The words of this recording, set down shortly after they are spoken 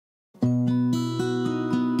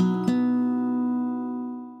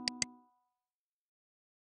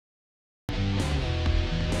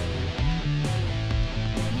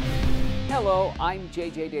Hello, I'm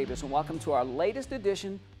J.J. Davis, and welcome to our latest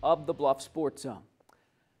edition of the Bluff Sports Zone.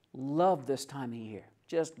 Love this time of year.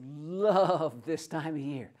 Just love this time of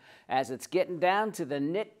year, as it's getting down to the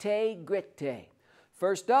nitty-gritty.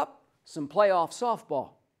 First up, some playoff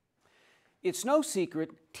softball. It's no secret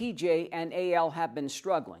TJ and AL have been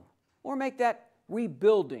struggling, or make that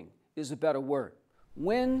rebuilding is a better word.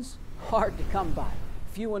 Wins, hard to come by,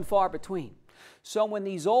 few and far between. So when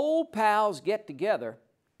these old pals get together,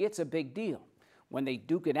 it's a big deal. When they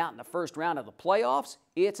duke it out in the first round of the playoffs,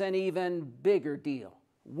 it's an even bigger deal.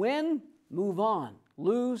 Win, move on.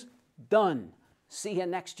 Lose, done. See you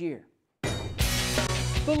next year.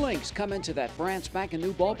 The Lynx come into that brand spanking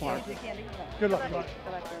new ballpark. Good luck.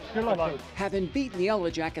 Good luck. Having beaten the Yellow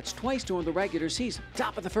Jackets twice during the regular season.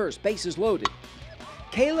 Top of the first, bases loaded.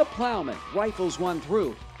 Caleb Plowman rifles one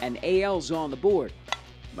through, and AL's on the board.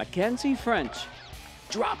 Mackenzie French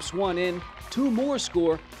drops one in. Two more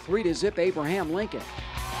score, 3-0 Abraham Lincoln.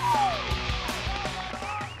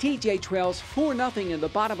 TJ trails 4-0 in the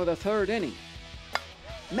bottom of the third inning.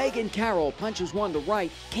 Megan Carroll punches one to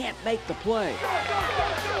right, can't make the play.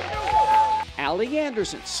 Allie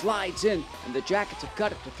Anderson slides in, and the Jackets have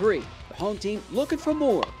cut it to 3. The home team looking for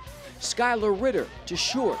more. Skylar Ritter to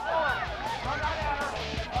short.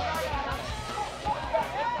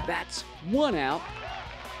 That's 1 out.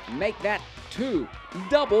 Make that 2.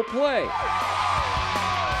 Double play.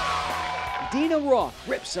 Dina Roth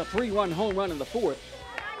rips a 3-run home run in the 4th.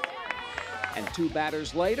 And 2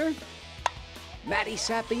 batters later, Maddie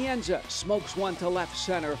Sapienza smokes one to left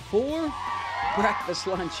center for breakfast,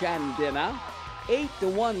 lunch, and dinner.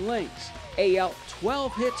 8-1 Lynx. AL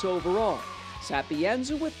 12 hits overall.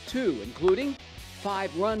 Sapienza with 2, including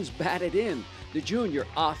 5 runs batted in. The junior,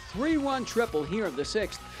 a 3-run triple here in the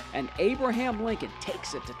 6th, and Abraham Lincoln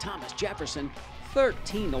takes it to Thomas Jefferson,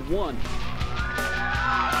 13-1.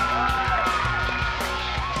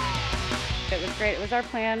 It was great. It was our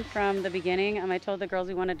plan from the beginning. I told the girls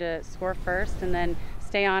we wanted to score first and then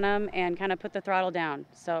stay on them and kind of put the throttle down.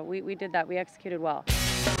 So we did that. We executed well.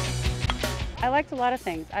 I liked a lot of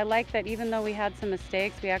things. I liked that even though we had some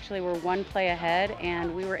mistakes, we actually were 1 play ahead,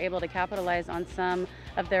 and we were able to capitalize on some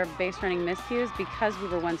of their base running miscues because we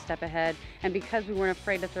were 1 step ahead and because we weren't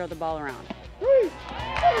afraid to throw the ball around.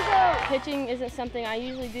 Pitching isn't something I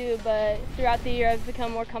usually do, but throughout the year I've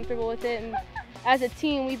become more comfortable with it. And as a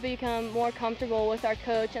team, we've become more comfortable with our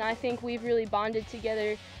coach, and I think we've really bonded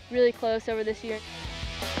together really close over this year.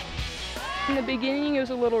 In the beginning, it was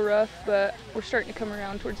a little rough, but we're starting to come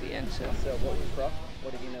around towards the end. So what was rough?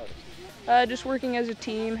 What did you notice? Just working as a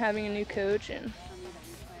team, having a new coach, and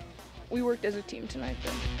we worked as a team tonight.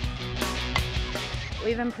 Then.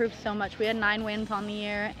 We've improved so much. We had 9 wins on the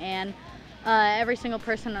year, and every single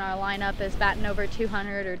person in our lineup is batting over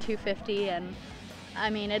 200 or 250, and I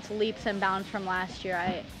mean, it's leaps and bounds from last year.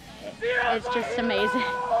 It's just amazing.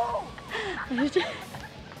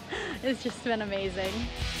 It's just been amazing.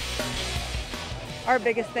 Our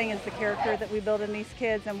biggest thing is the character that we build in these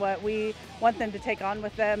kids and what we want them to take on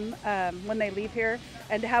with them when they leave here.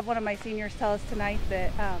 And to have one of my seniors tell us tonight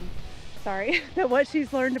that, that what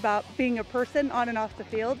she's learned about being a person on and off the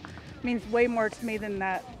field means way more to me than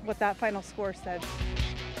what that final score said.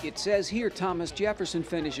 It says here Thomas Jefferson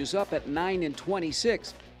finishes up at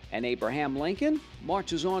 9-26, and Abraham Lincoln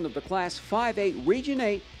marches on to the Class 5A Region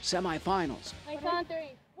 8 semifinals. Like on 3.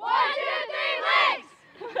 1, 2,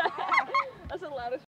 3, Lynx! That's the loudest.